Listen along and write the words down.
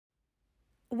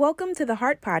Welcome to the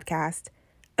Heart Podcast,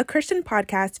 a Christian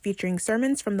podcast featuring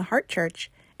sermons from the Heart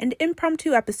Church and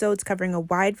impromptu episodes covering a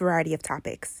wide variety of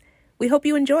topics. We hope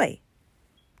you enjoy.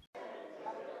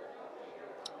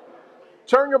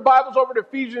 Turn your Bibles over to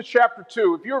Ephesians chapter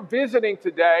 2. If you're visiting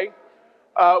today,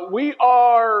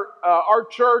 our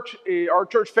church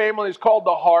family is called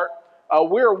the Heart.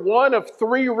 We're one of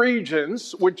three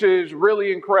regions, which is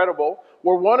really incredible.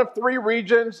 We're one of three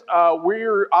regions.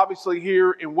 We're obviously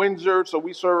here in Windsor, so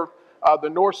we serve the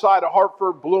north side of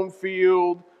Hartford,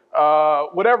 Bloomfield,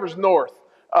 whatever's north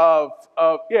of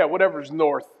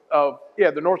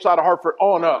the north side of Hartford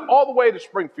on up, all the way to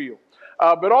Springfield.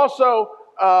 But also,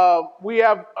 we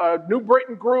have a New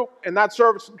Britain group, and that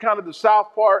services kind of the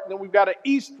south part. And then we've got an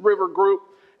East River group,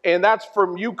 and that's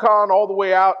from Yukon all the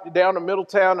way out down to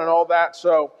Middletown and all that.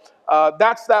 So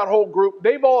that's that whole group.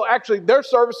 Their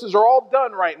services are all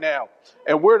done right now,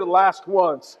 and we're the last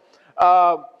ones.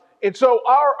 And so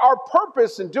our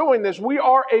purpose in doing this, we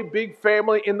are a big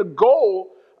family, and the goal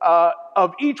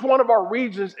of each one of our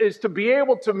regions is to be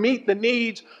able to meet the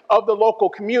needs of the local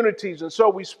communities. And so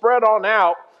we spread on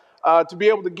out to be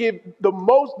able to give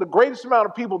the greatest amount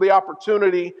of people the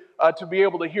opportunity to be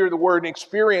able to hear the word and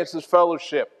experience this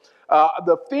fellowship.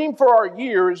 The theme for our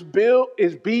year is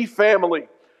Be Family.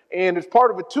 And it's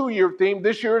part of a 2-year theme.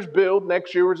 This year is Build,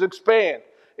 next year is Expand.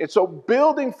 And so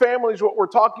building family is what we're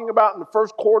talking about in the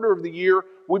first quarter of the year.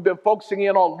 We've been focusing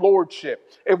in on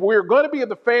lordship. If we're going to be in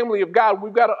the family of God,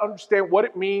 we've got to understand what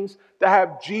it means to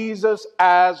have Jesus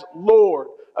as Lord.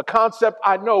 A concept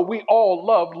I know we all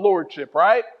love lordship,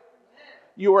 right?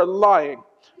 You are lying.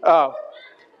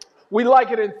 We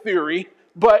like it in theory,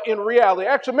 but in reality,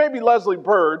 actually maybe Leslie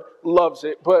Bird loves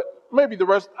it, but maybe the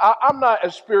rest, I'm not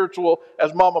as spiritual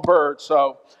as Mama Bird.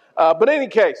 So, but in any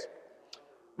case,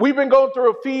 we've been going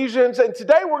through Ephesians, and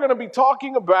today we're going to be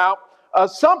talking about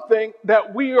something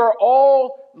that we are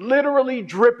all literally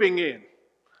dripping in.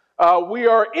 We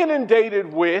are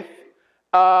inundated with.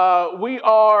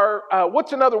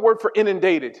 What's another word for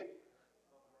inundated?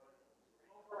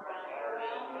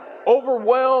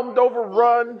 Overwhelmed,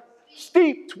 overrun,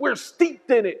 steeped. We're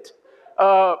steeped in it.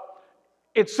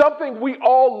 It's something we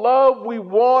all love, we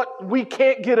want, we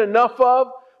can't get enough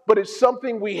of, but it's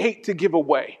something we hate to give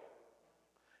away.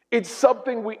 It's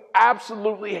something we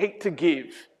absolutely hate to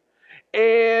give.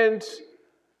 And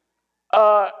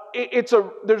there's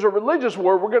a religious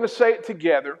word. We're going to say it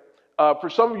together. For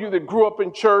some of you that grew up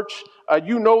in church,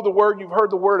 you know the word. You've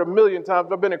heard the word a million times.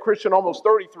 I've been a Christian almost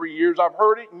 33 years. I've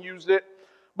heard it and used it.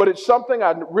 But it's something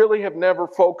I really have never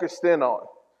focused in on.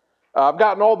 I've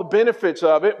gotten all the benefits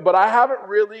of it, but I haven't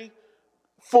really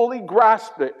fully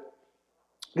grasped it.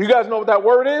 You guys know what that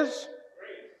word is?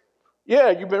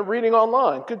 Yeah, you've been reading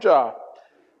online. Good job.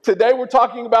 Today we're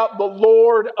talking about the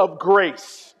Lord of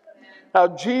grace.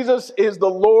 How Jesus is the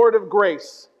Lord of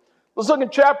grace. Let's look in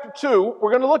chapter 2.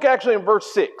 We're going to look actually in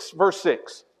verse 6. Verse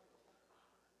 6.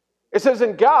 It says,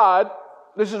 "In God,"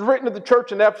 this is written to the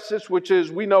church in Ephesus, which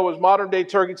is, we know as modern day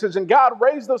Turkey. It says, "And God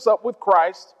raised us up with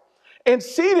Christ and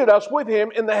seated us with him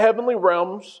in the heavenly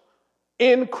realms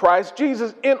in Christ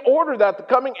Jesus, in order that the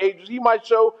coming ages he might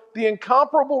show the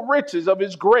incomparable riches of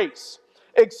his grace,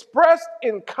 expressed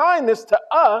in kindness to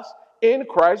us in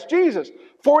Christ Jesus.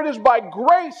 For it is by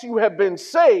grace you have been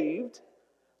saved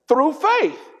through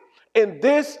faith. And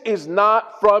this is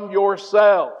not from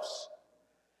yourselves.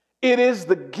 It is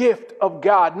the gift of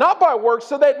God, not by works,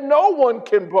 so that no one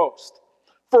can boast.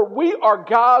 For we are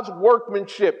God's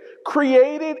workmanship,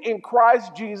 created in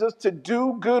Christ Jesus to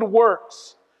do good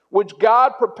works, which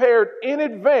God prepared in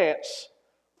advance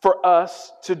for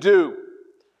us to do."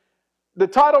 The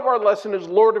title of our lesson is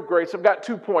Lord of Grace. I've got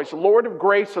 2 points, Lord of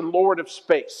Grace and Lord of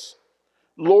Space.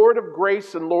 Lord of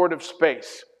Grace and Lord of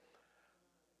Space.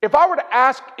 If I were to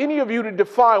ask any of you to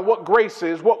define what grace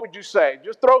is, what would you say?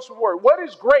 Just throw some words. What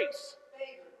is grace?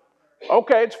 Favor.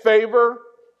 Okay, it's favor.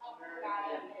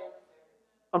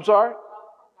 I'm sorry?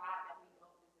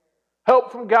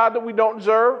 Help from God that we don't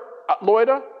deserve.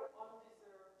 Loida?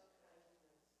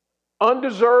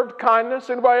 Undeserved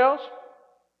kindness. Anybody else?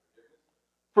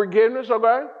 Forgiveness,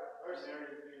 okay.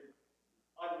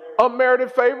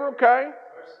 Unmerited favor, okay.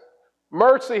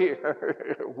 Mercy.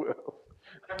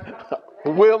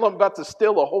 Will, I'm about to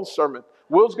steal a whole sermon.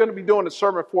 Will's going to be doing a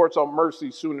sermon for us on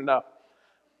mercy soon enough.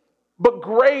 But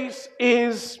grace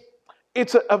it's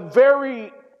a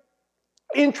very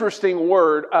interesting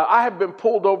word. I have been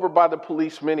pulled over by the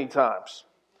police many times.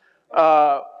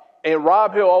 And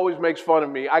Rob Hill always makes fun of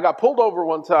me. I got pulled over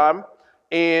one time,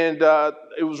 and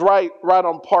it was right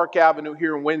on Park Avenue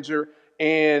here in Windsor.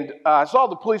 And I saw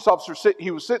the police officer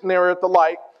he was sitting there at the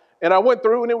light, and I went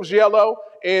through, and it was yellow.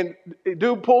 and the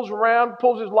dude pulls around,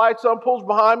 pulls his lights on, pulls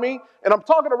behind me, and I'm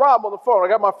talking to Rob on the phone. I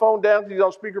got my phone down, he's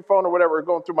on speakerphone or whatever,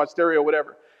 going through my stereo or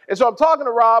whatever. And so I'm talking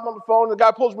to Rob on the phone, and the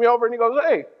guy pulls me over, and he goes,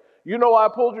 hey, you know why I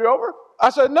pulled you over? I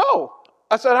said, no.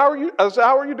 I said, how are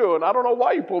you doing? I don't know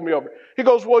why you pulled me over. He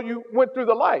goes, well, you went through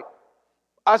the light.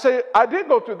 I said, I did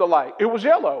go through the light. It was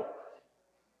yellow.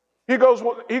 He goes,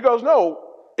 no.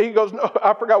 He goes, no,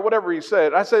 I forgot whatever he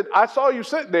said. I said, I saw you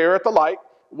sitting there at the light.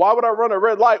 Why would I run a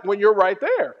red light when you're right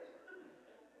there?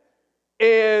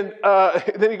 And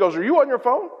then he goes, are you on your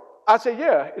phone? I said,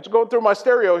 yeah, it's going through my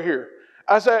stereo here.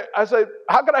 I said,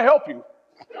 how can I help you?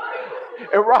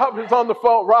 And Rob is on the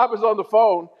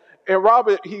phone. And Rob,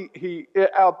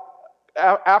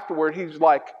 afterward, he's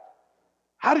like,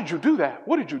 how did you do that?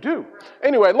 What did you do?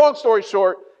 Anyway, long story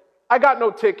short, I got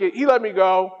no ticket. He let me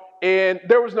go, and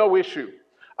there was no issue.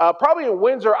 Probably in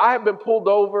Windsor, I have been pulled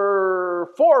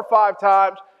over 4 or 5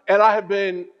 times, and I have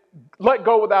been let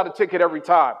go without a ticket every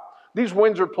time. These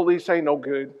Windsor police ain't no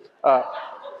good.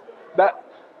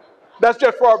 That's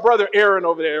just for our brother Aaron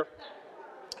over there.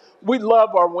 We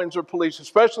love our Windsor police,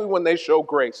 especially when they show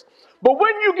grace. But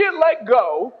when you get let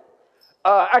go,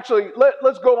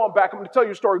 let's go on back. I'm going to tell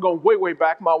you a story going way, way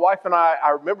back. My wife and I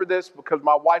remember this because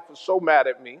my wife was so mad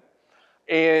at me.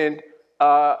 And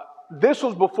this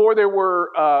was before there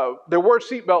were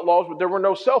seatbelt laws, but there were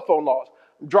no cell phone laws.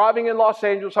 I'm driving in Los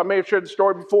Angeles. I may have shared the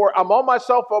story before. I'm on my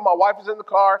cell phone. My wife is in the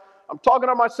car. I'm talking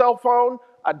on my cell phone.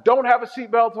 I don't have a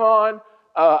seatbelt on.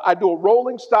 I do a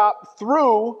rolling stop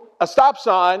through a stop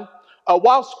sign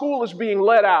while school is being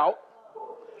let out.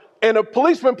 And a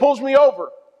policeman pulls me over.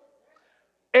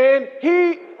 And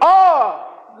there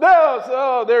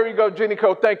you go, Jenny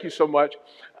Co. Thank you so much.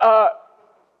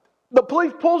 The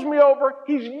police pulls me over.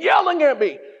 He's yelling at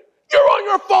me. You're on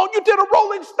your phone. You did a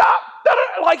rolling stop.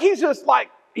 Like he's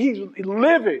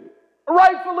livid.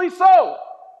 Rightfully so.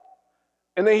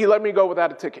 And then he let me go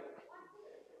without a ticket.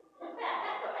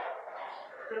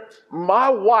 My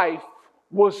wife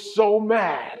was so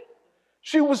mad.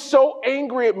 She was so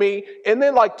angry at me. And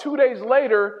then like 2 days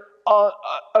later, a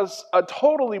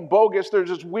totally bogus, there's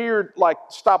this weird like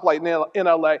stoplight in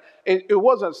LA. And it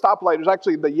wasn't a stoplight. It was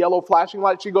actually the yellow flashing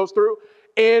light she goes through.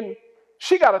 And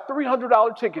she got a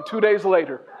 $300 ticket 2 days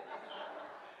later.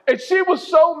 And she was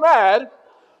so mad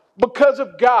because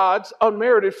of God's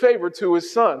unmerited favor to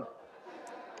his son.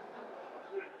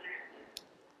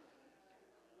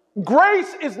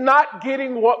 Grace is not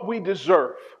getting what we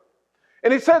deserve.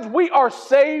 And it says we are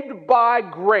saved by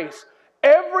grace.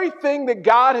 Everything that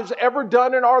God has ever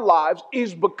done in our lives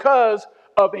is because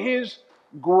of his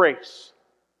grace.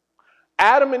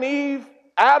 Adam and Eve,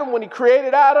 when he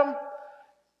created Adam,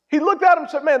 he looked at him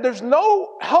and said, man, there's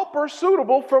no helper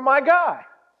suitable for my guy.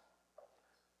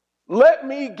 Let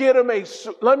me get him a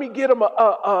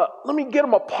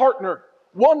partner,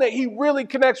 one that he really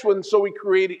connects with. And so he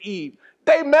created Eve.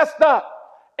 They messed up.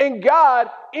 And God,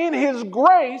 in his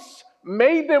grace,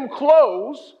 made them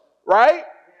clothes, right?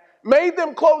 Made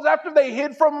them clothes after they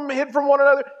hid from one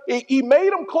another. He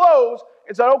made them clothes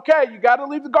and said, okay, you got to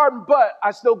leave the garden, but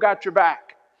I still got your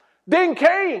back. Then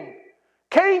Cain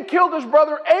killed his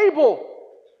brother Abel.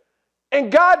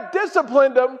 And God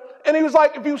disciplined him. And he was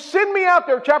like, if you send me out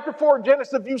there, chapter 4 of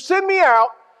Genesis, if you send me out,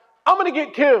 I'm going to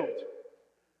get killed.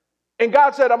 And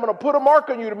God said, I'm going to put a mark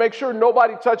on you to make sure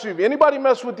nobody touches you. If anybody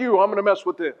mess with you, I'm going to mess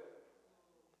with them.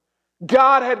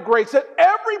 God had grace at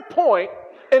every point,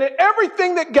 and in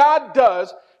everything that God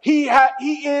does, He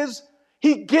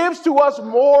gives to us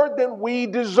more than we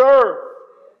deserve.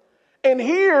 And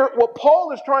here, what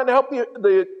Paul is trying to help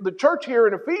the church here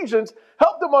in Ephesians,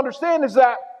 help them understand is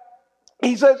that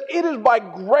he says it is by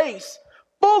grace,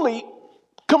 fully,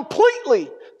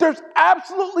 completely. There's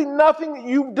absolutely nothing that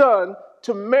you've done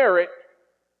to merit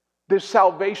this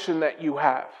salvation that you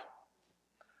have.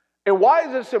 And why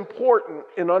is this important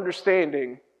in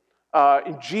understanding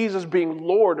in Jesus being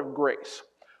Lord of grace?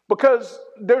 Because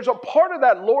there's a part of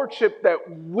that lordship that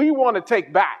we want to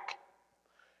take back.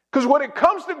 Because when it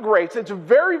comes to grace, it's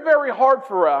very, very hard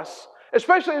for us,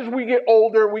 especially as we get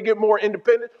older and we get more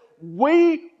independent.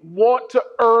 We want to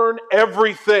earn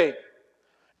everything.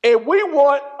 And we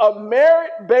want a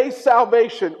merit-based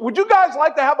salvation. Would you guys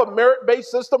like to have a merit-based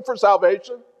system for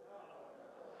salvation?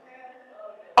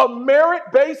 A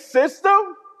merit-based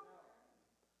system?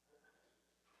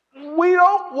 We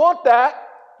don't want that,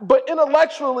 but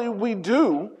intellectually we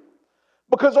do.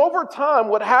 Because over time,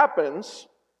 what happens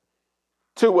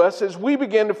to us is we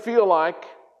begin to feel like,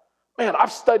 man,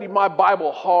 I've studied my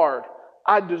Bible hard.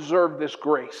 I deserve this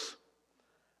grace.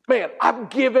 Man, I've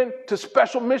given to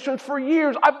special missions for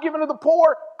years. I've given to the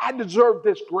poor. I deserve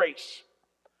this grace.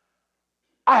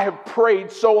 I have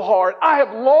prayed so hard. I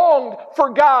have longed for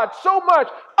God so much.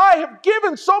 I have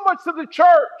given so much to the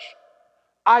church.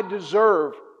 I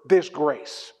deserve this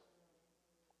grace.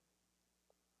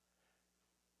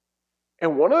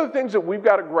 And one of the things that we've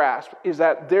got to grasp is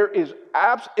that there is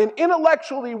and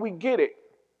intellectually we get it,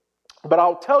 but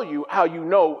I'll tell you how you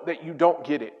know that you don't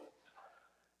get it.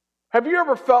 Have you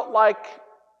ever felt like,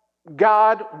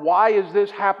 God, why is this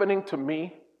happening to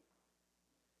me?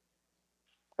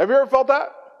 Have you ever felt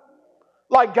that?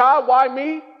 Like, God, why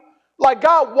me? Like,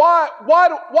 God,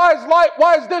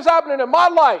 why is this happening in my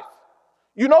life?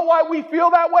 You know why we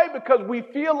feel that way? Because we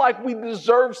feel like we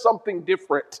deserve something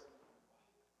different.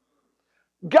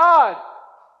 God,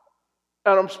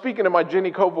 and I'm speaking in my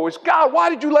Jenny Coe voice, God, why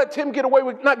did you let Tim get away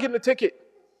with not getting a ticket?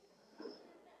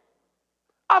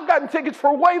 I've gotten tickets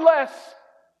for way less.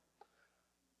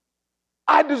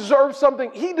 I deserve something.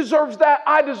 He deserves that.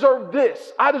 I deserve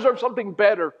this. I deserve something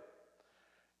better.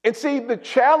 And see, the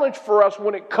challenge for us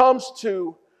when it comes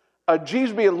to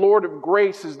Jesus being Lord of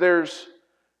grace is there's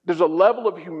a level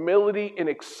of humility and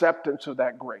acceptance of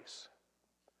that grace.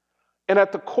 And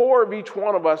at the core of each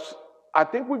one of us, I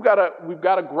think we've got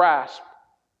to grasp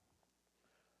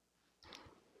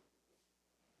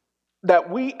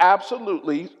that we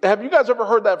absolutely, have you guys ever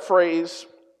heard that phrase?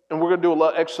 And we're going to do a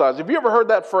little exercise. Have you ever heard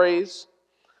that phrase,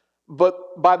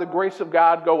 but by the grace of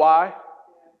God go I?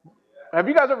 Have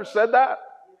you guys ever said that?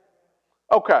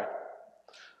 Okay.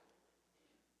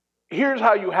 Here's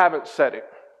how you haven't said it.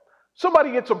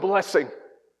 Somebody gets a blessing.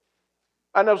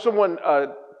 I know someone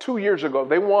 2 years ago,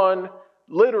 they won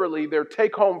literally their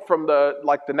take home from the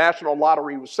national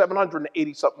lottery was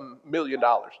 $780-something million.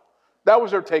 That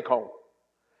was their take home.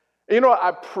 And you know what?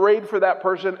 I prayed for that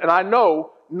person, and I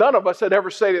know none of us had ever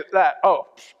said that,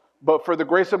 but for the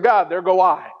grace of God, there go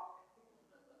I.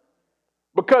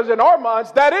 Because in our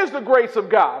minds, that is the grace of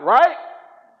God, right?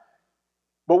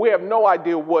 But we have no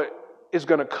idea what is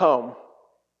going to come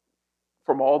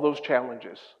from all those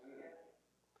challenges.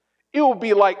 It will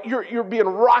be like you're being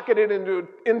rocketed into an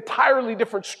entirely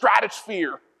different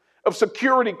stratosphere of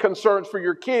security concerns for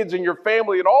your kids and your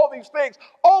family and all these things.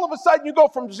 All of a sudden, you go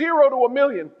from 0 to 1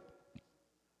 million.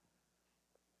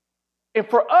 And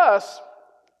for us,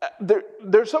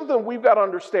 there's something we've got to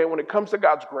understand when it comes to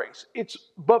God's grace. It's,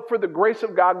 but for the grace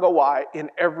of God go I in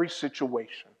every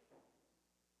situation.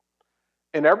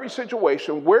 In every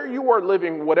situation, where you are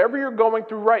living, whatever you're going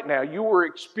through right now, you are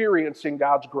experiencing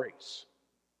God's grace.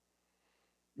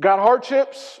 Got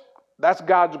hardships? That's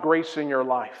God's grace in your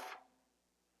life.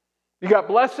 You got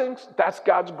blessings? That's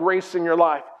God's grace in your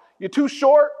life. You're too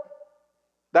short?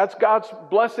 That's God's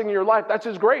blessing in your life. That's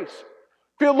His grace.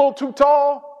 Feel a little too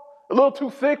tall? A little too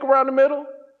thick around the middle?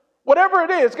 Whatever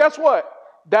it is, guess what?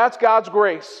 That's God's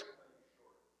grace.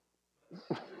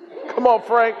 Come on,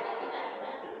 Frank.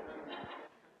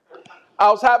 I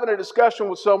was having a discussion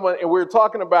with someone, and we were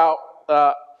talking about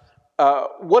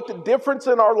what the difference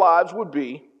in our lives would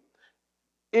be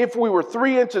if we were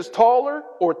 3 inches taller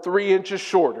or 3 inches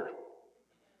shorter.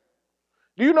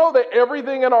 Do you know that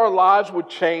everything in our lives would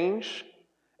change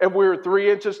if we were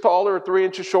 3 inches taller or 3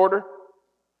 inches shorter?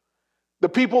 The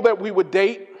people that we would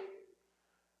date,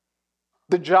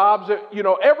 the jobs that,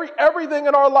 everything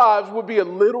in our lives would be a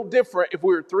little different if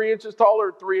we were 3 inches taller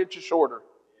or 3 inches shorter.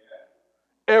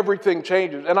 Everything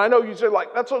changes. And I know you say,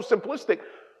 that's so simplistic.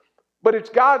 But it's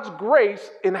God's grace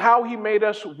in how He made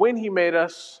us, when He made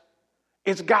us.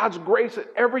 It's God's grace in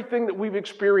everything that we've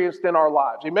experienced in our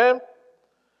lives. Amen?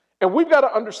 And we've got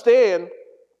to understand,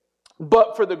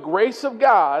 but for the grace of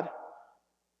God,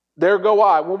 there go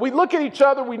I. When we look at each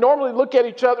other, we normally look at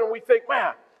each other and we think,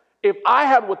 man, if I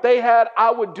had what they had,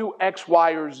 I would do X,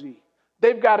 Y, or Z.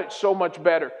 They've got it so much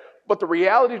better. But the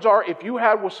realities are, if you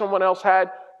had what someone else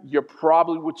had, you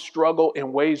probably would struggle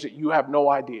in ways that you have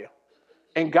no idea.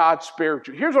 And God spared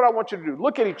you. Here's what I want you to do.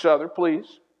 Look at each other, please.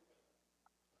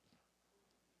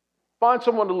 Find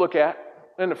someone to look at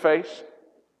in the face.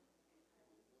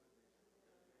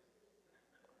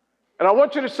 And I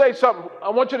want you to say something. I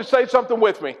want you to say something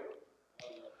with me.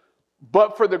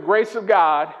 But for the grace of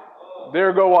God,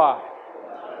 there go I.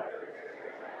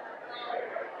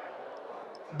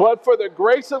 But for the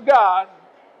grace of God,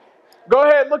 go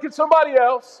ahead, look at somebody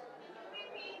else.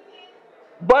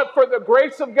 But for the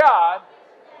grace of God,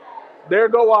 there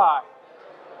go I.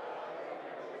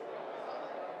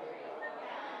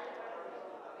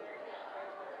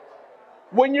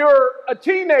 When you're a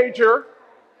teenager,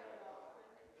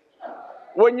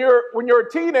 when you're a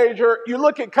teenager, you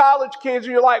look at college kids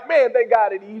and you're like, man, they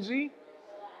got it easy.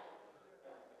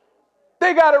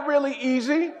 They got it really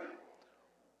easy.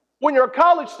 When you're a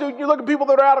college student, you look at people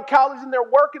that are out of college and they're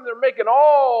working, they're making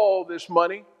all this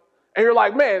money. And you're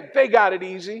like, man, they got it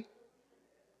easy.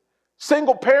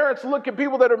 Single parents look at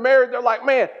people that are married, they're like,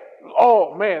 man,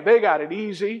 oh man, they got it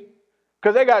easy.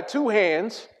 Because they got two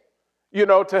hands,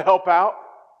 to help out.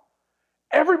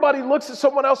 Everybody looks at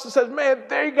someone else and says, man,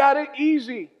 they got it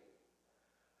easy.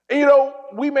 And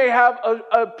we may have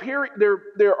a period,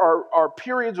 there are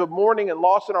periods of mourning and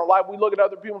loss in our life. We look at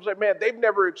other people and say, man, they've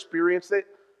never experienced it.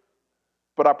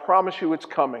 But I promise you it's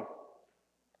coming.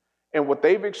 And what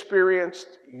they've experienced,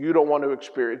 you don't want to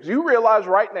experience. You realize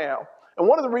right now, and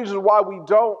one of the reasons why we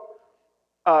don't,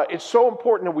 it's so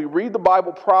important that we read the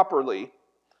Bible properly,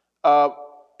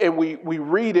 and we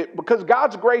read it, because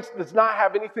God's grace does not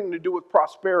have anything to do with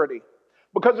prosperity.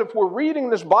 Because if we're reading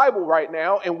this Bible right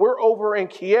now, and we're over in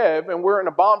Kiev, and we're in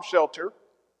a bomb shelter,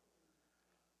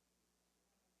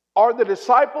 are the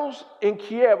disciples in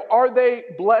Kiev, are they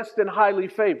blessed and highly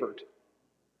favored?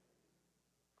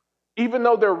 Even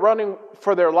though they're running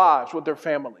for their lives with their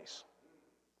families.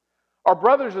 Our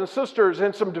brothers and sisters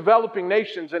in some developing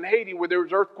nations, in Haiti where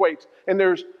there's earthquakes and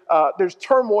there's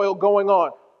turmoil going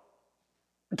on,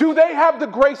 do they have the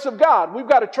grace of God? We've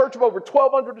got a church of over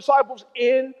 1,200 disciples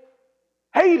in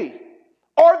Haiti.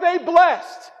 Are they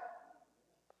blessed?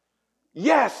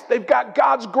 Yes, they've got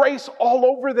God's grace all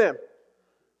over them.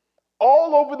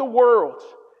 All over the world.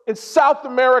 In South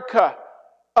America,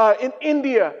 in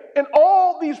India, in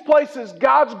all these places,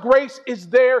 God's grace is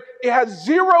there. It has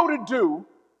zero to do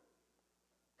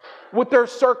with their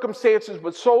circumstances,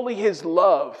 but solely His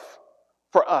love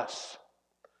for us.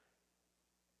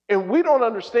 And we don't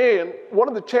understand, one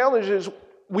of the challenges,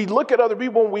 we look at other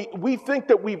people and we think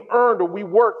that we've earned or we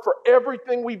work for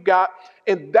everything we've got,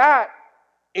 and that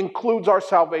includes our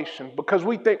salvation, because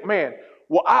we think, man,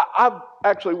 well,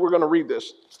 actually, we're going to read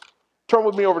this. Turn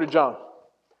with me over to John.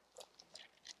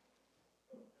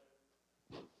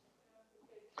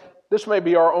 This may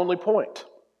be our only point.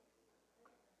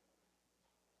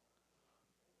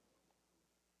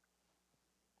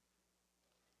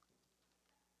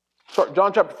 Sorry,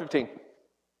 John chapter 15.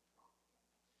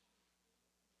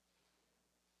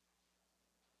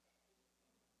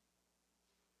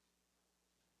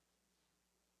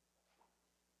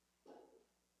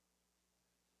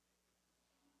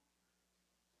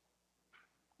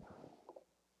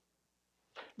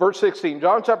 Verse 16,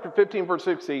 John chapter 15, verse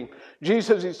 16.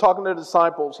 Jesus, He's talking to the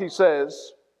disciples. He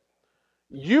says,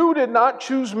 you did not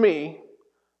choose me,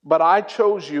 but I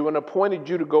chose you and appointed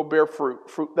you to go bear fruit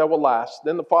that will last.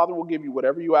 Then the Father will give you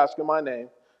whatever you ask in my name.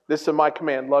 This is my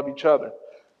command, love each other.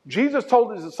 Jesus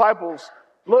told His disciples,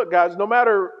 look guys, no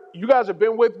matter, you guys have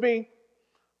been with me,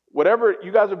 whatever,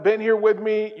 you guys have been here with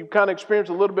me, you kind of experienced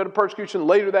a little bit of persecution.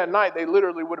 Later that night, they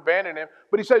literally would abandon Him.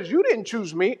 But He says, you didn't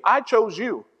choose me, I chose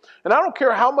you. And I don't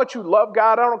care how much you love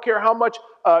God, I don't care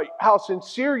how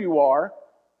sincere you are,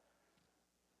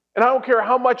 and I don't care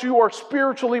how much you are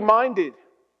spiritually minded.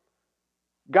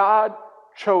 God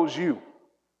chose you.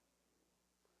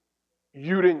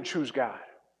 You didn't choose God.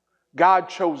 God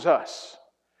chose us.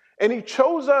 And He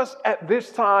chose us at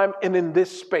this time and in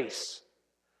this space.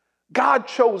 God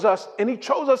chose us, and He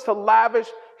chose us to lavish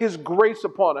His grace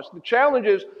upon us. The challenge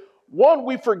is, one,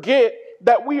 we forget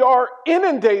that we are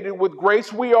inundated with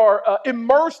grace. We are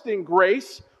immersed in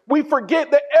grace. We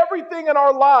forget that everything in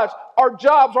our lives, our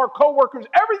jobs, our coworkers,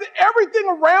 everything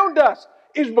around us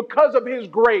is because of His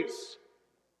grace.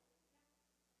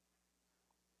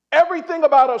 Everything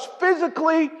about us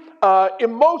physically,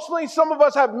 emotionally, some of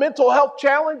us have mental health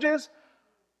challenges.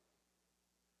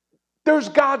 There's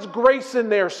God's grace in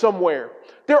there somewhere.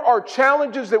 There are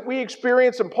challenges that we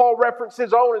experience, and Paul referenced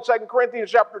his own in 2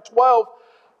 Corinthians chapter 12.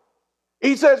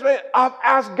 He says, man, I've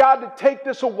asked God to take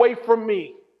this away from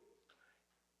me.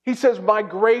 He says, my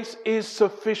grace is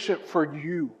sufficient for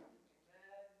you.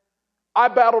 I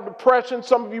battle depression.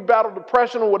 Some of you battle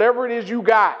depression or whatever it is you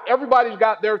got. Everybody's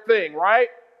got their thing, right?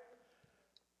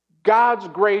 God's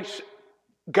grace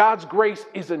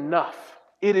is enough.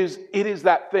 It is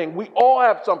that thing. We all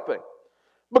have something.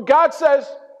 But God says,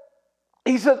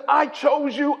 He says, I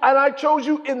chose you, and I chose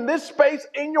you in this space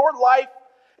in your life.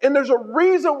 And there's a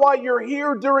reason why you're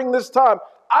here during this time.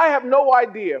 I have no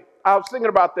idea. I was thinking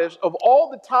about this. Of all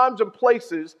the times and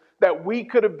places that we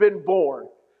could have been born,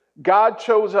 God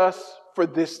chose us for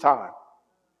this time.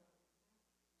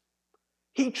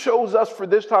 He chose us for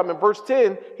this time. In verse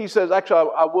 10, He says,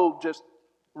 actually, I will just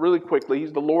really quickly.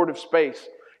 He's the Lord of space.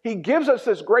 He gives us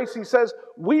this grace. He says,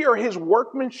 we are His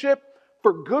workmanship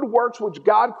for good works which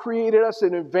God created us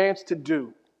in advance to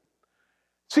do.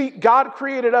 See, God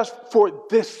created us for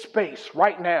this space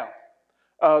right now.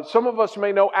 Some of us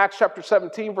may know Acts chapter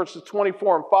 17, verses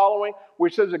 24 and following,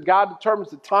 which says that God determines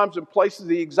the times and places,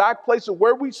 the exact places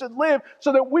where we should live,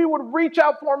 so that we would reach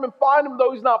out for him and find him,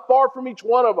 though he's not far from each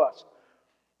one of us.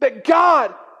 That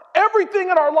God, everything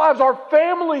in our lives, our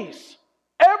families,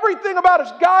 everything about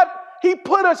us, God, he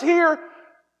put us here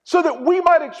so that we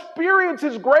might experience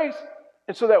his grace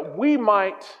and so that we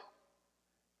might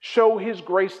show his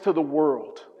grace to the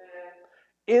world.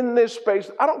 In this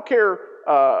space, I don't care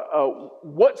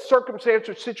what circumstance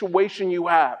or situation you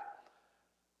have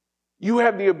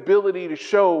the ability to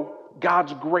show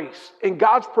God's grace. And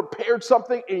God's prepared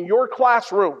something in your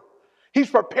classroom. He's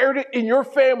prepared it in your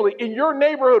family, in your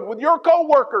neighborhood, with your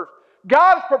coworkers.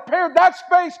 God has prepared that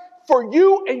space for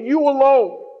you and you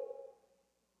alone.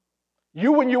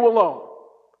 You and you alone.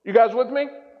 You guys with me?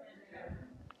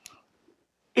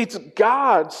 It's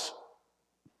God's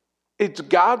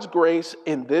grace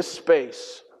in this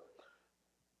space.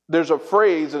 There's a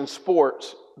phrase in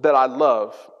sports that I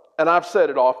love, and I've said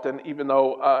it often, even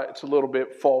though it's a little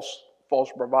bit false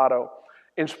bravado.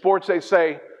 In sports, they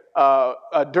say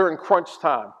during crunch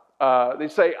time, they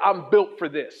say, I'm built for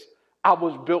this. I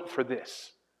was built for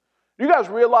this. You guys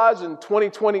realize in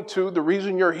 2022, the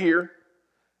reason you're here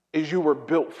is you were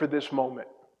built for this moment.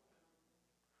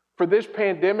 For this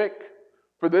pandemic,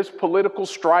 for this political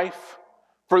strife,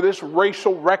 for this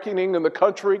racial reckoning in the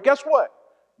country. Guess what?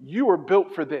 You were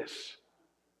built for this.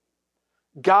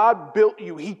 God built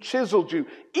you. He chiseled you.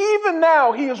 Even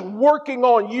now, he is working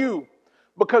on you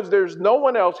because there's no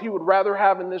one else he would rather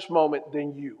have in this moment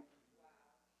than you.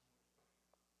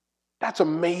 That's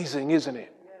amazing, isn't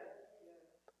it?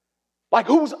 Like,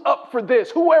 who's up for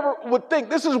this? Whoever would think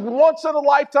this is once in a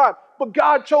lifetime, but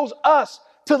God chose us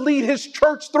to lead his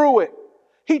church through it.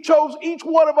 He chose each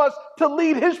one of us to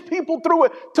lead his people through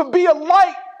it, to be a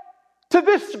light to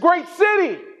this great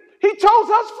city. He chose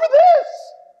us for this.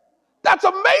 That's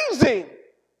amazing.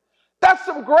 That's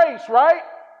some grace, right?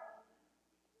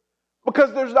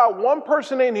 Because there's not one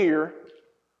person in here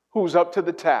who's up to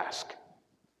the task.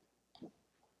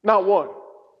 Not one.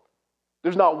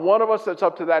 There's not one of us that's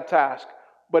up to that task,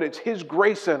 but it's his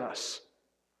grace in us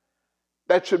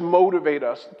that should motivate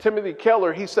us. Timothy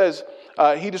Keller, he says,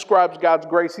 he describes God's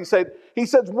grace. He says,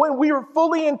 when we are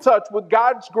fully in touch with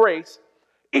God's grace,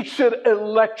 it should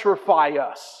electrify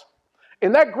us.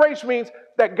 And that grace means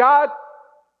that God,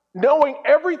 knowing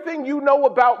everything you know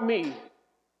about me,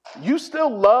 you still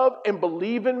love and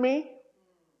believe in me.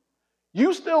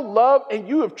 You still love and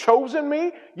you have chosen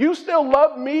me. You still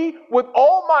love me with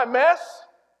all my mess,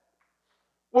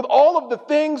 with all of the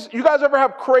things. You guys ever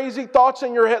have crazy thoughts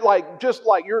in your head, like just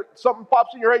like something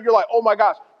pops in your head, you're like, oh my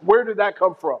gosh, where did that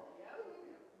come from?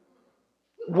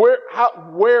 Who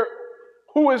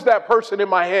is that person in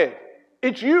my head?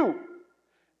 It's you.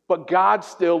 But God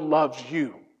still loves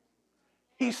you.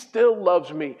 He still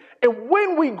loves me. And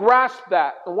when we grasp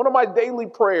that, and one of my daily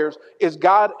prayers is,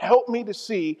 God, help me to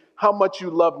see how much you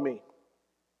love me.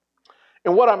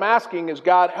 And what I'm asking is,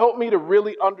 God, help me to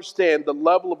really understand the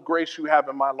level of grace you have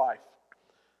in my life.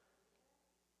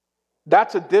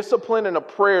 That's a discipline and a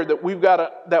prayer that we've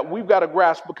got to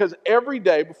grasp, because every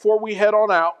day before we head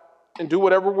on out and do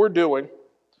whatever we're doing,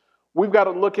 we've got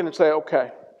to look in and say,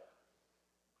 okay,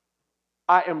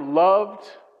 I am loved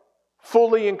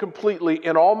fully and completely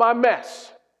in all my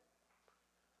mess.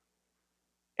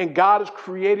 And God has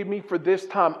created me for this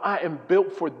time. I am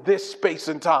built for this space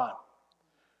and time.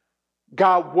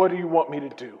 God, what do you want me to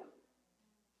do?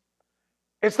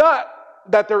 It's not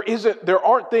that there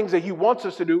aren't things that he wants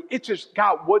us to do. It's just,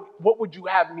 God, what would you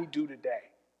have me do today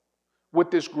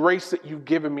with this grace that you've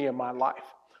given me in my life?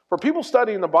 For people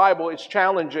studying the Bible, it's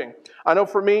challenging. I know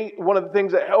for me, one of the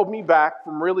things that held me back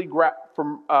from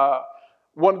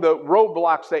one of the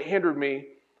roadblocks that hindered me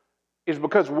is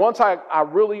because once I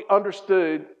really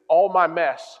understood all my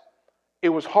mess, it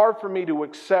was hard for me to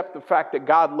accept the fact that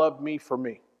God loved me for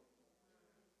me.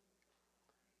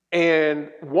 And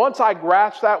once I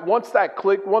grasped that, once that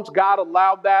clicked, once God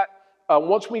allowed that,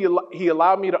 he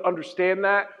allowed me to understand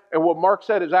that, and what Mark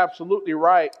said is absolutely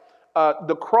right.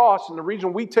 The cross, and the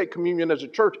reason we take communion as a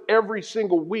church every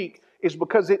single week, is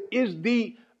because it is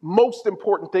the most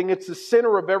important thing. It's the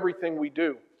center of everything we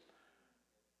do.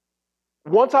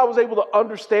 Once I was able to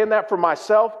understand that for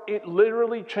myself, it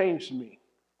literally changed me.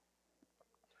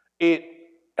 It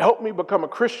helped me become a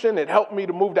Christian. It helped me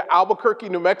to move to Albuquerque,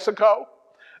 New Mexico,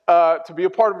 to be a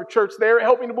part of a church there. It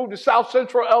helped me to move to South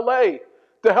Central LA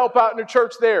to help out in the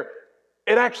church there.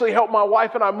 It actually helped my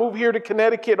wife and I move here to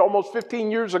Connecticut almost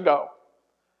 15 years ago.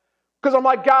 Because I'm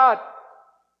like, God,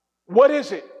 what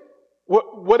is it?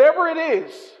 Whatever it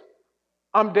is,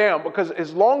 I'm down, because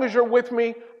as long as you're with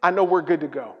me, I know we're good to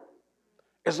go.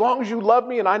 As long as you love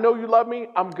me and I know you love me,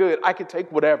 I'm good. I can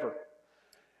take whatever.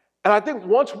 And I think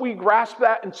once we grasp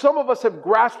that, and some of us have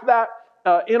grasped that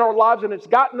in our lives, and it's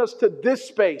gotten us to this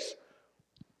space,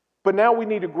 but now we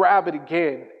need to grab it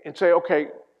again and say, okay,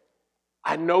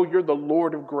 I know you're the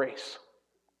Lord of grace.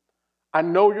 I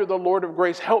know you're the Lord of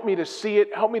grace. Help me to see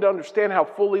it. Help me to understand how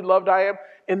fully loved I am.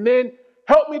 And then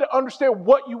help me to understand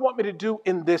what you want me to do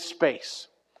in this space.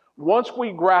 Once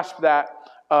we grasp that,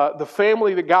 the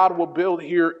family that God will build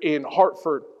here in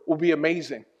Hartford will be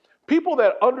amazing. People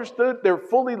that understood they're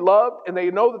fully loved and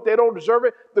they know that they don't deserve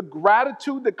it, the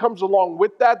gratitude that comes along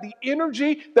with that, the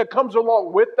energy that comes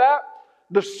along with that,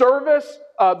 the service,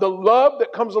 the love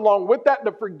that comes along with that,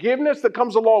 the forgiveness that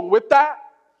comes along with that.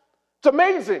 It's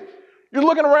amazing. You're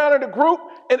looking around at a group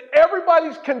and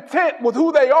everybody's content with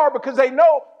who they are because they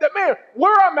know that, man,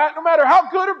 where I'm at, no matter how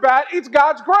good or bad, it's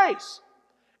God's grace.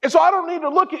 And so I don't need to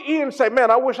look at Ian and say, man,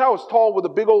 I wish I was tall with a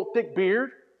big old thick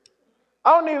beard.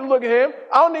 I don't need to look at him.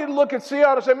 I don't need to look at Sion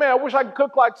and say, man, I wish I could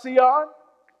cook like Sion. I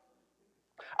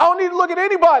don't need to look at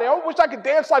anybody. I wish I could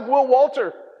dance like Will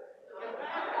Walter.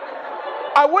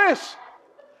 I wish.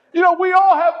 We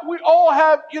all have, we're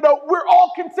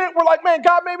all content. We're like, man,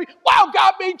 God made me. Wow,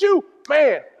 God made you.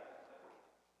 Man.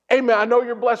 Amen. I know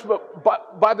you're blessed,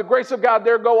 but by the grace of God,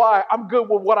 there go I. I'm good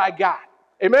with what I got.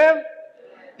 Amen.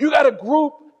 You got a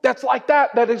group that's like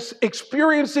that is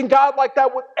experiencing God like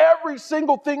that with every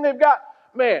single thing they've got.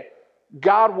 Man,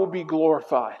 God will be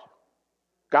glorified.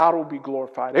 God will be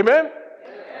glorified. Amen? Amen.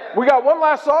 We got one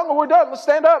last song and we're done. Let's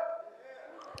stand up.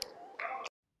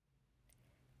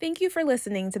 Thank you for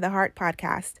listening to the Heart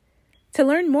Podcast. To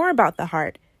learn more about the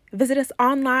Heart, visit us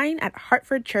online at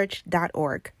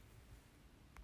hartfordchurch.org.